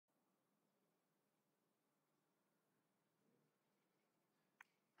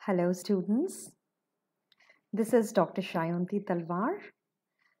Hello, students. This is Dr. Shyaonti Talwar,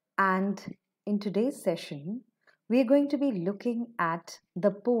 and in today's session, we are going to be looking at the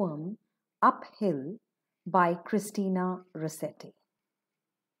poem Uphill by Christina Rossetti.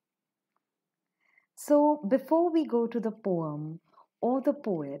 So, before we go to the poem or the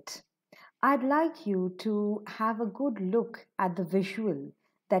poet, I'd like you to have a good look at the visual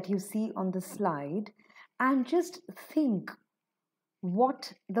that you see on the slide and just think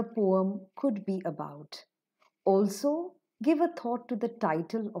what the poem could be about. Also, give a thought to the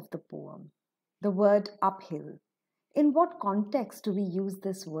title of the poem, the word uphill. In what context do we use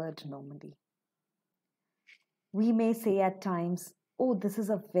this word normally? We may say at times, oh, this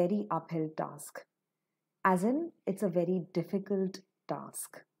is a very uphill task, as in, it's a very difficult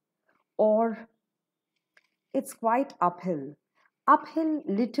task, or it's quite uphill. Uphill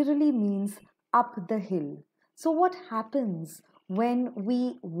literally means up the hill. So, what happens when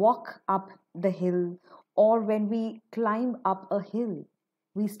we walk up the hill or when we climb up a hill?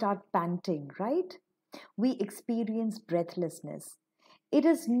 We start panting, right? We experience breathlessness. It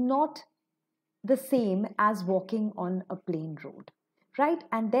is not the same as walking on a plain road, right?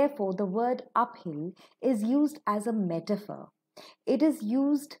 And therefore, the word uphill is used as a metaphor. It is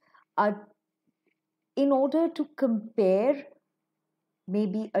used uh, in order to compare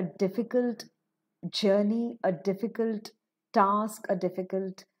maybe a difficult journey, a difficult task, a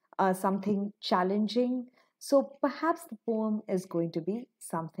difficult something challenging. So perhaps the poem is going to be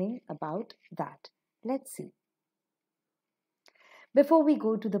something about that. Let's see. Before we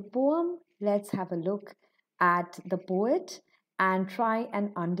go to the poem, let's have a look at the poet and try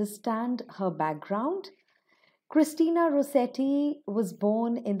and understand her background. Christina Rossetti was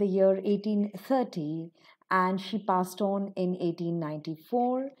born in the year 1830 and she passed on in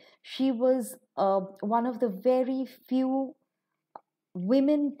 1894. She was one of the very few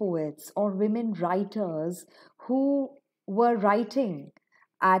women poets or women writers who were writing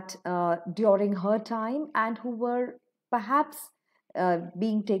at during her time and who were perhaps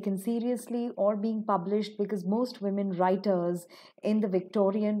being taken seriously or being published, because most women writers in the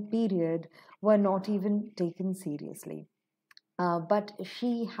Victorian period were not even taken seriously. But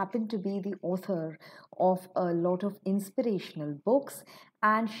she happened to be the author of a lot of inspirational books,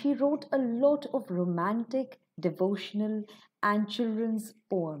 and she wrote a lot of romantic, devotional, and children's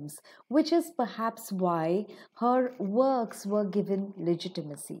poems, which is perhaps why her works were given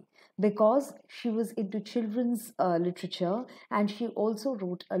legitimacy, because she was into children's literature and she also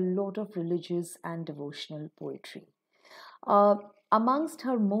wrote a lot of religious and devotional poetry. Uh, Amongst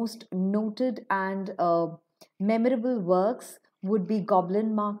her most noted and memorable works would be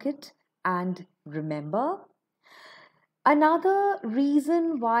Goblin Market and Remember. Another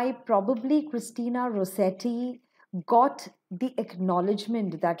reason why probably Christina Rossetti got the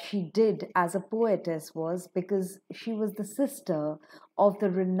acknowledgement that she did as a poetess was because she was the sister of the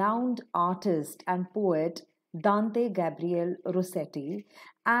renowned artist and poet Dante Gabriel Rossetti,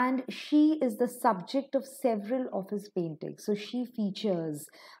 and she is the subject of several of his paintings. So she features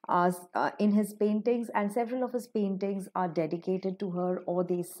in his paintings, and several of his paintings are dedicated to her or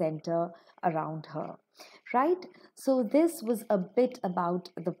they center around her. Right? So, this was a bit about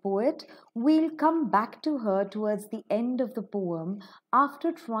the poet. We'll come back to her towards the end of the poem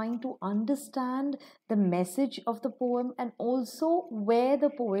after trying to understand the message of the poem and also where the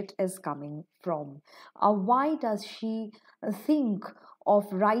poet is coming from. Why does she think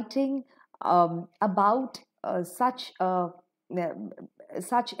of writing about such an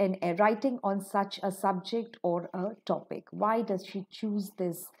writing on such a subject or a topic? Why does she choose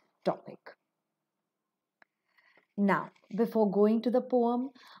this topic? Now, before going to the poem,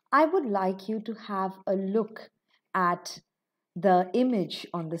 I would like you to have a look at the image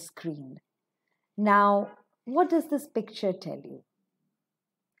on the screen. Now, what does this picture tell you?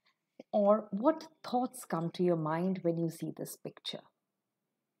 Or what thoughts come to your mind when you see this picture?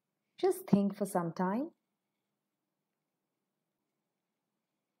 Just think for some time.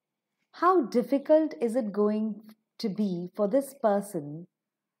 How difficult is it going to be for this person,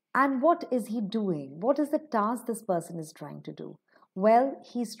 and what is he doing? What is the task this person is trying to do? Well,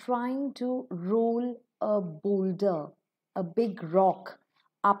 he's trying to roll a boulder, a big rock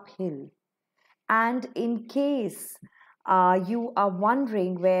uphill. And in case you are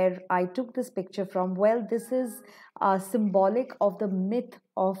wondering where I took this picture from, well, this is symbolic of the myth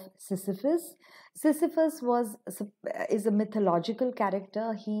of Sisyphus. Sisyphus is a mythological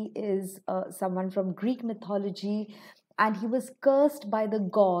character. He is someone from Greek mythology, and he was cursed by the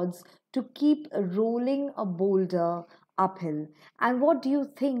gods to keep rolling a boulder uphill. And what do you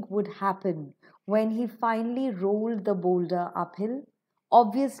think would happen when he finally rolled the boulder uphill?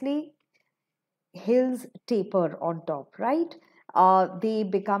 obviously hills taper on top, right? They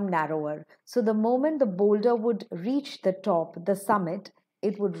become narrower. So the moment the boulder would reach the top, the summit,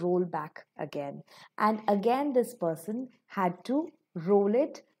 it would roll back again. And again, this person had to roll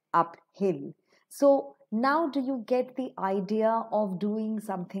it uphill. So now, do you get the idea of doing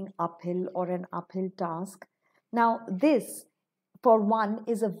something uphill or an uphill task? Now, this, for one,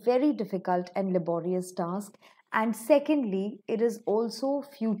 is a very difficult and laborious task. And secondly, it is also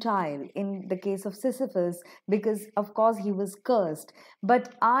futile in the case of Sisyphus because, of course, he was cursed.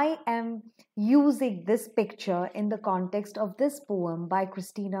 But I am using this picture in the context of this poem by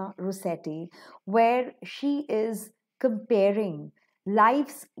Christina Rossetti, where she is comparing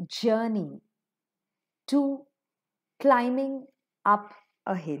life's journey to climbing up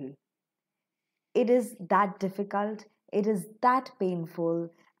a hill. It is that difficult, it is that painful,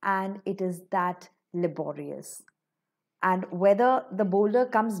 and it is that laborious. And whether the boulder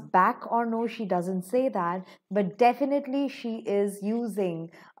comes back or no, she doesn't say that, but definitely she is using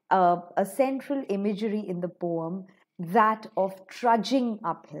a central imagery in the poem, that of trudging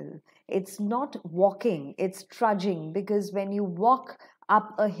uphill. It's not walking, it's trudging, because when you walk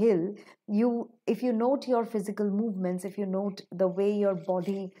up a hill, if you note your physical movements, if you note the way your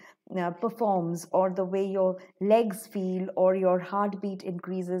body performs, or the way your legs feel, or your heartbeat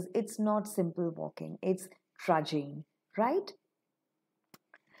increases, it's not simple walking, it's trudging, right?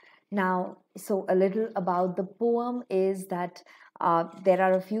 Now, so a little about the poem is that there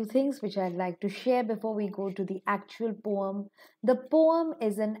are a few things which I'd like to share before we go to the actual poem. The poem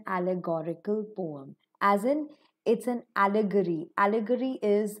is an allegorical poem, as in, it's an allegory. Allegory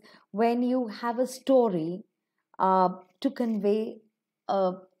is when you have a story to convey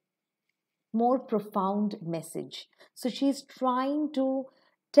a more profound message. So she's trying to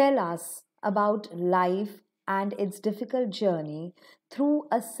tell us about life and its difficult journey through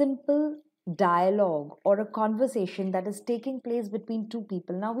a simple dialogue or a conversation that is taking place between two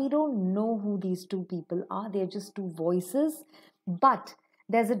people. Now, we don't know who these two people are, they're just two voices, but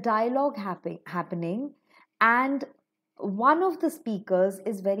there's a dialogue happening, and one of the speakers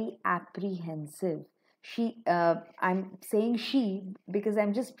is very apprehensive. I'm saying she because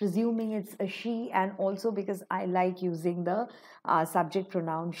I'm just presuming it's a she, and also because I like using the subject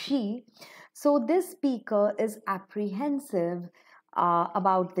pronoun she. So this speaker is apprehensive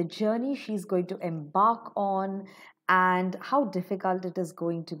about the journey she's going to embark on, and how difficult it is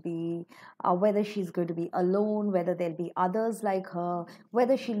going to be, whether she's going to be alone, whether there'll be others like her,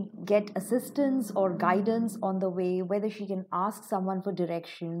 whether she'll get assistance or guidance on the way, whether she can ask someone for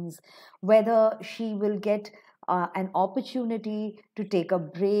directions, whether she will get an opportunity to take a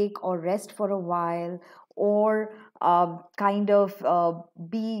break or rest for a while, or kind of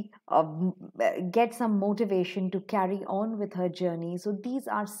be get some motivation to carry on with her journey. So these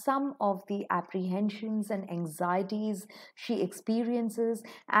are some of the apprehensions and anxieties she experiences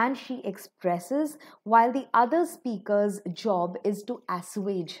and she expresses, while the other speaker's job is to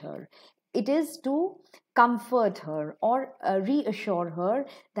assuage her. It is to comfort her or reassure her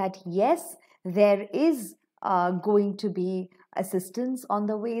that yes, there is going to be assistance on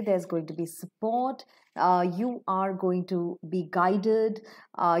the way, there's going to be support, you are going to be guided,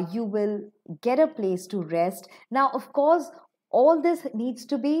 you will get a place to rest. Now, of course, all this needs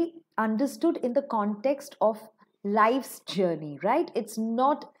to be understood in the context of life's journey, right? It's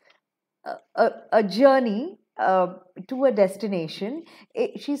not a journey to a destination.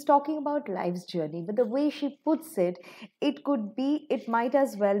 She's talking about life's journey, but the way she puts it, it might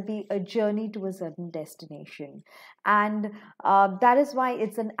as well be a journey to a certain destination. And that is why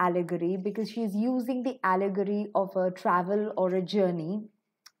it's an allegory, because she's using the allegory of a travel or a journey,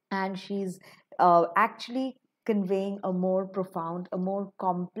 and she's actually conveying a more profound, a more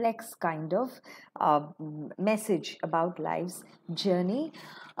complex kind of message about life's journey.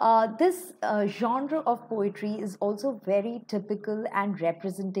 This genre of poetry is also very typical and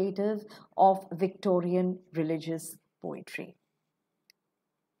representative of Victorian religious poetry.